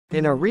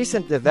In a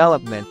recent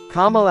development,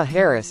 Kamala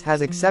Harris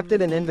has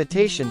accepted an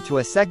invitation to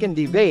a second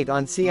debate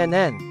on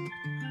CNN.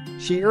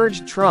 She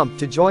urged Trump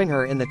to join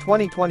her in the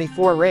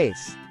 2024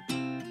 race.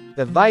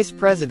 The vice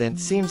president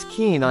seems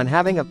keen on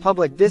having a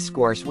public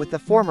discourse with the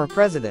former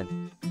president.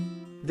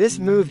 This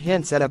move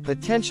hints at a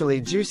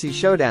potentially juicy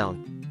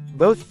showdown.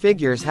 Both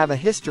figures have a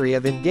history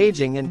of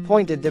engaging in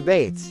pointed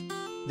debates.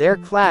 Their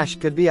clash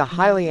could be a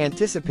highly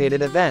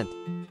anticipated event.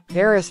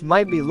 Harris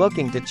might be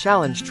looking to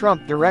challenge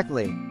Trump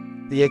directly.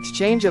 The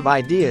exchange of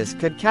ideas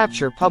could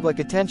capture public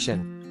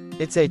attention.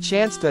 It's a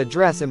chance to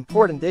address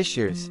important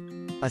issues.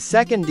 A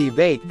second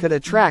debate could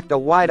attract a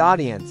wide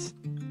audience.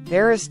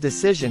 Harris'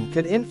 decision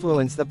could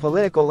influence the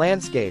political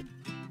landscape.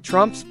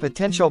 Trump's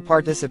potential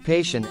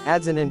participation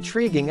adds an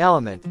intriguing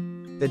element.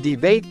 The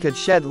debate could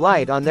shed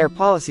light on their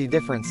policy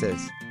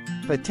differences.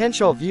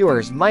 Potential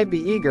viewers might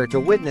be eager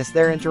to witness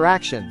their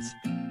interactions.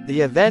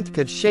 The event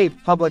could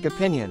shape public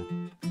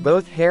opinion.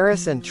 Both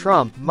Harris and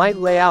Trump might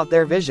lay out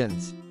their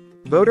visions.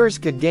 Voters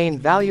could gain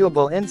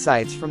valuable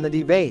insights from the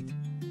debate.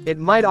 It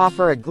might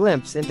offer a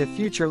glimpse into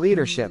future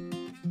leadership.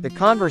 The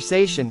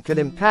conversation could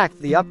impact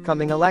the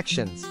upcoming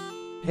elections.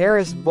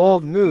 Harris'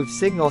 bold move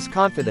signals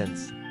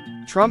confidence.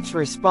 Trump's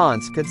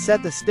response could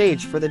set the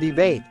stage for the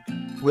debate.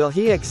 Will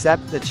he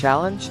accept the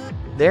challenge?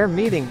 Their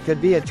meeting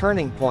could be a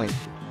turning point.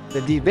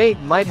 The debate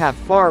might have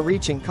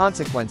far-reaching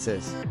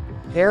consequences.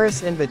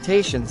 Harris'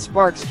 invitation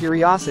sparks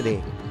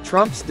curiosity.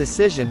 Trump's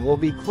decision will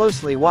be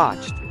closely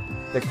watched.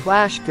 The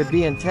clash could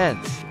be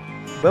intense.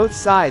 Both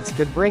sides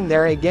could bring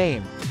their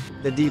A-game.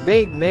 The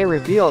debate may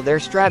reveal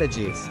their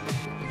strategies.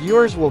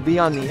 Viewers will be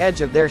on the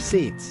edge of their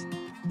seats.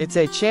 It's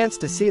a chance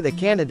to see the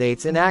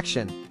candidates in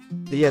action.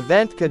 The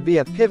event could be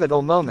a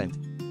pivotal moment.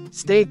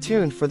 Stay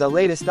tuned for the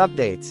latest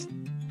updates.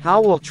 How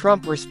will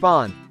Trump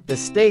respond? The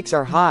stakes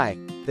are high.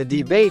 The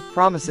debate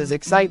promises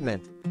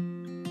excitement.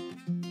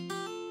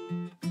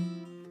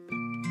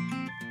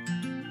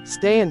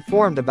 Stay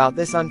informed about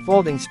this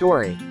unfolding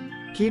story.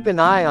 Keep an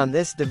eye on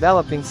this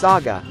developing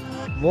saga.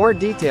 More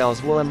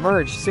details will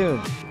emerge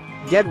soon.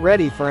 Get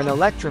ready for an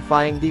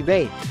electrifying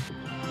debate.